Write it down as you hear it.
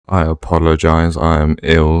I apologize, I am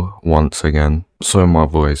ill once again, so my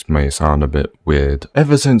voice may sound a bit weird.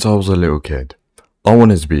 Ever since I was a little kid, I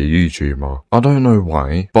wanted to be a YouTuber. I don't know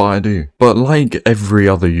why, but I do. But like every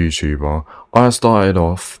other YouTuber, I started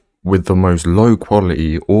off with the most low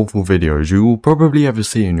quality, awful videos you will probably ever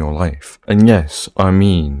see in your life. And yes, I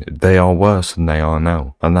mean, they are worse than they are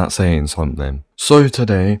now, and that's saying something. So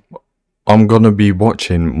today, I'm gonna be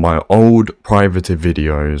watching my old private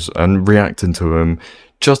videos and reacting to them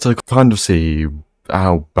just to kind of see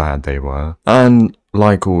how bad they were. And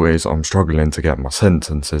like always, I'm struggling to get my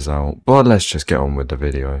sentences out, but let's just get on with the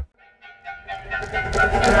video.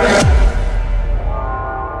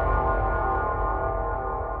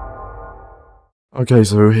 Okay,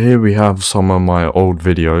 so here we have some of my old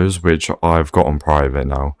videos, which I've got on private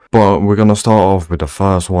now. But we're gonna start off with the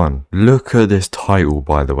first one. Look at this title,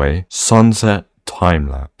 by the way. Sunset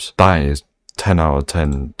Time-Lapse. That is 10 out of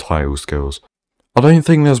 10 title skills. I don't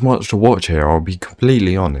think there's much to watch here, I'll be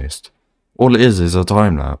completely honest. All it is a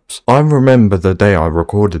time-lapse. I remember the day I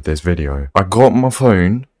recorded this video. I got my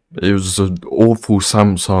phone. It was an awful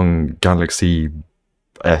Samsung Galaxy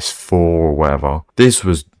S4 or whatever. This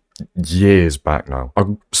was years back now. I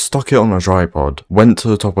stuck it on a tripod, went to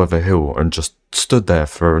the top of a hill and just stood there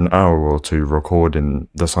for an hour or two recording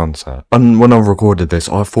the sunset. And when I recorded this,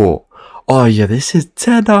 I thought, oh yeah, this is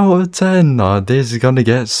 10 out of 10. This is gonna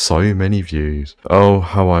get so many views. Oh,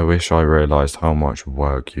 how I wish I realised how much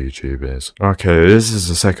work YouTube is. Okay, this is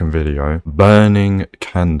the second video. Burning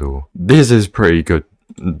Candle. This is pretty good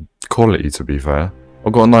quality, to be fair.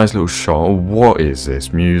 I've got a nice little shot. What is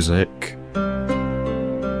this? Music?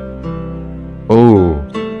 Oh,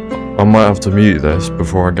 I might have to mute this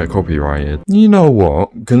before I get copyrighted. You know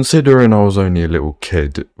what? Considering I was only a little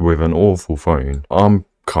kid with an awful phone, I'm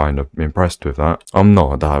kind of impressed with that. I'm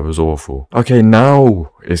not, that was awful. Okay,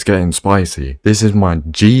 now it's getting spicy. This is my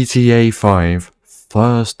GTA 5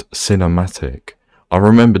 first cinematic. I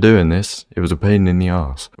remember doing this. It was a pain in the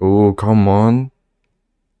ass. Oh, come on.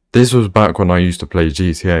 This was back when I used to play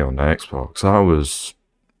GTA on the Xbox. That was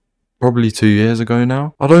probably 2 years ago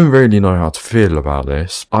now. I don't really know how to feel about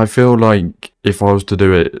this. I feel like if I was to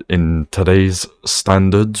do it in today's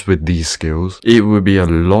standards with these skills, it would be a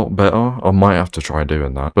lot better. I might have to try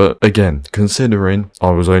doing that. But again, considering I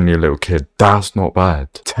was only a little kid, that's not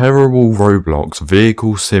bad. Terrible Roblox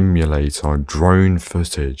vehicle simulator drone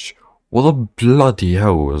footage. What the bloody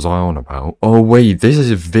hell was I on about? Oh wait, this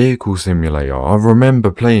is a vehicle simulator. I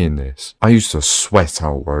remember playing this. I used to sweat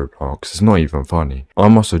out Roblox. It's not even funny. I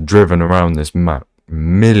must have driven around this map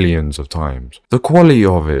millions of times. The quality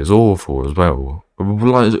of it is awful as well.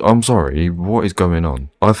 Like, I'm sorry, what is going on?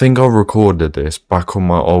 I think I recorded this back on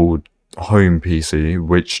my old home PC,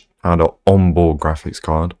 which had an onboard graphics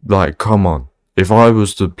card. Like, come on. If I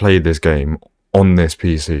was to play this game on this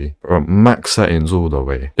PC, max settings all the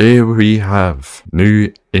way. Here we have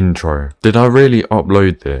new intro. Did I really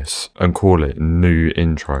upload this and call it new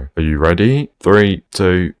intro? Are you ready? 3,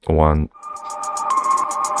 2, 1.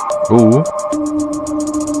 Ooh.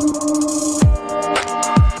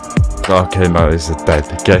 Okay, no, this is dead.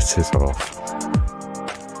 Get it off.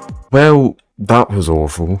 Well, that was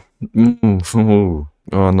awful.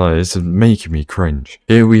 Oh no, this is making me cringe.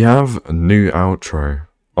 Here we have a new outro.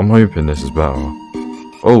 I'm hoping this is better.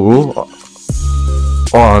 Oh,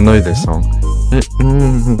 I know this song.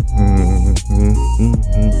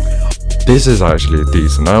 This is actually a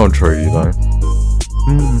decent outro, you know.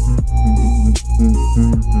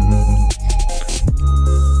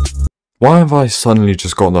 Why have I suddenly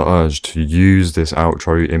just got the urge to use this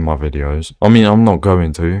outro in my videos? I mean, I'm not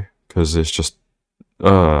going to, because it's just,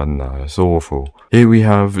 no, it's awful. Here we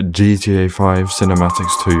have GTA 5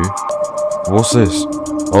 Cinematics 2. What's this?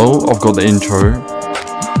 Oh, I've got the intro.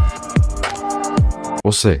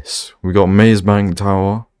 What's this? We got Maze Bank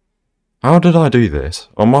Tower. How did I do this?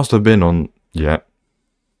 I must have been on, yeah.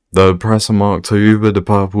 The Oppressor Mark II with the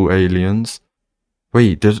purple aliens.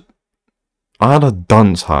 Wait, I had a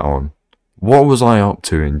dunce hat on. What was I up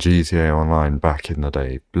to in GTA Online back in the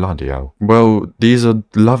day? Bloody hell. Well, these are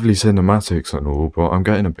lovely cinematics and all, but I'm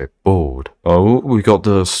getting a bit bored. Oh, we got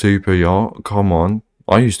the super yacht. Come on.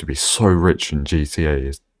 I used to be so rich in GTA,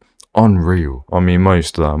 it's unreal. I mean,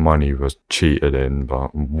 most of that money was cheated in,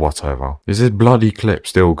 but whatever. Is this bloody clip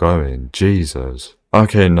still going? Jesus.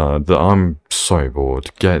 Okay, no, I'm so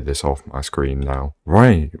bored. Get this off my screen now.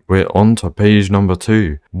 Right, we're on to page number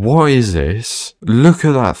 2. What is this? Look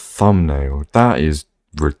at that thumbnail. That is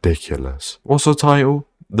ridiculous. What's the title?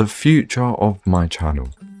 The future of my channel.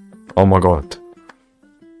 Oh my god.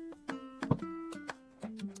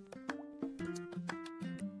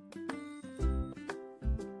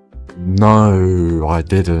 No, I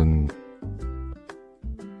didn't.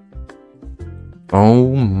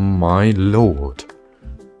 Oh my lord.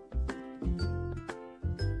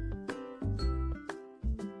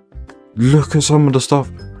 Look at some of the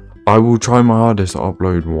stuff. I will try my hardest to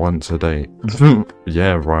upload once a day.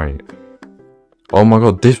 Yeah, right. Oh my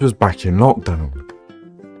god, this was back in lockdown.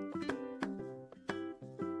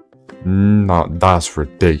 Nah, that's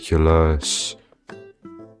ridiculous.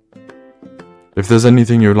 If there's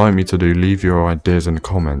anything you'd like me to do, leave your ideas in the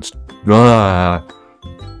comments. Ah.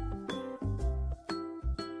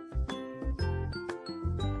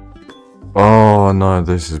 Oh no,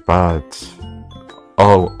 this is bad.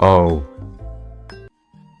 Oh.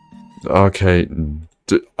 Okay,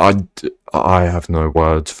 I have no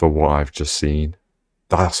words for what I've just seen.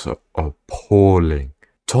 That's appalling.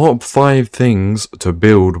 Top 5 things to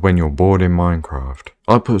build when you're bored in Minecraft.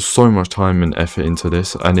 I put so much time and effort into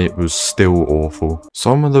this and it was still awful.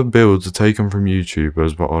 Some of the builds are taken from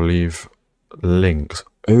YouTubers, but I'll leave links.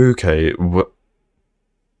 Okay,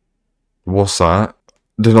 what's that?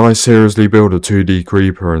 Did I seriously build a 2D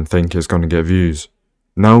creeper and think it's gonna get views?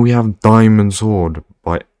 Now we have Diamond Sword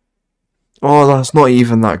by... Oh, that's not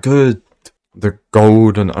even that good. The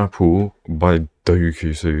Golden Apple by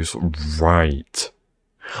Dokusus. Right.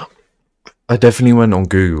 I definitely went on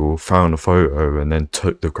Google, found a photo, and then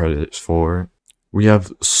took the credits for it. We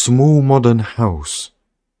have Small Modern House.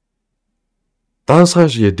 That's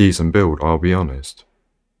actually a decent build, I'll be honest.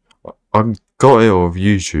 I got it off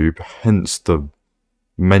YouTube, hence the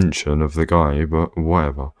mention of the guy, but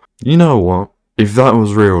whatever. You know what? If that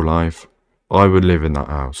was real life, I would live in that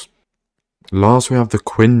house. Last we have the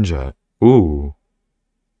Quinjet. Ooh.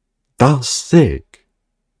 That's sick.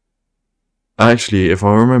 Actually, if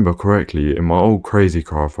I remember correctly, in my old Crazy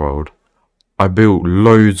Craft world, I built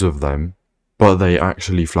loads of them, but they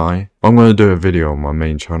actually fly. I'm going to do a video on my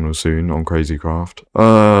main channel soon on Crazy Craft.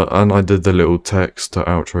 And I did the little text to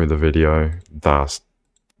outro the video. That's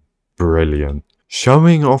brilliant.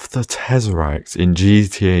 Showing off the Tesseract in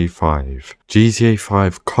GTA 5. GTA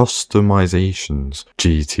 5 customizations.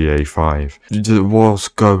 GTA 5. What's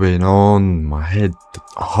going on? My head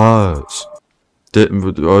hurts.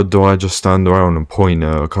 Do I just stand around and point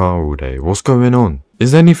at a car all day? What's going on?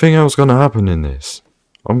 Is anything else going to happen in this?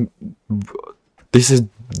 This is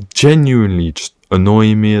genuinely just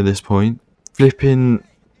annoying me at this point. Flipping...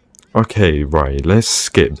 Okay, right, let's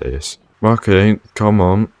skip this. Okay, come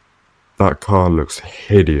on. That car looks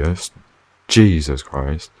hideous. Jesus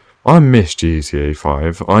Christ. I miss GTA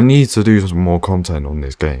 5. I need to do some more content on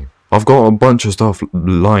this game. I've got a bunch of stuff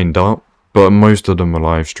lined up, but most of them are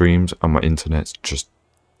live streams and my internet's just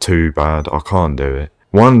too bad. I can't do it.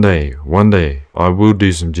 One day, I will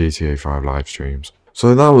do some GTA 5 live streams.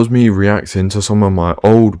 So that was me reacting to some of my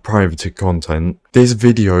old privated content. This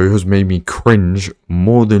video has made me cringe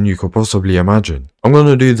more than you could possibly imagine. I'm going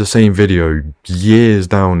to do the same video years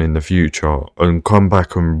down in the future and come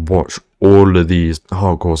back and watch all of these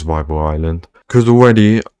Hardcore Survival Island. Because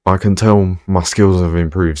already I can tell my skills have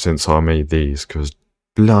improved since I made these, because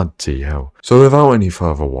bloody hell. So without any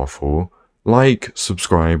further waffle, like,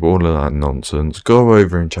 subscribe, all of that nonsense, go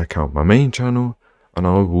over and check out my main channel, and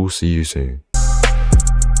I will see you soon.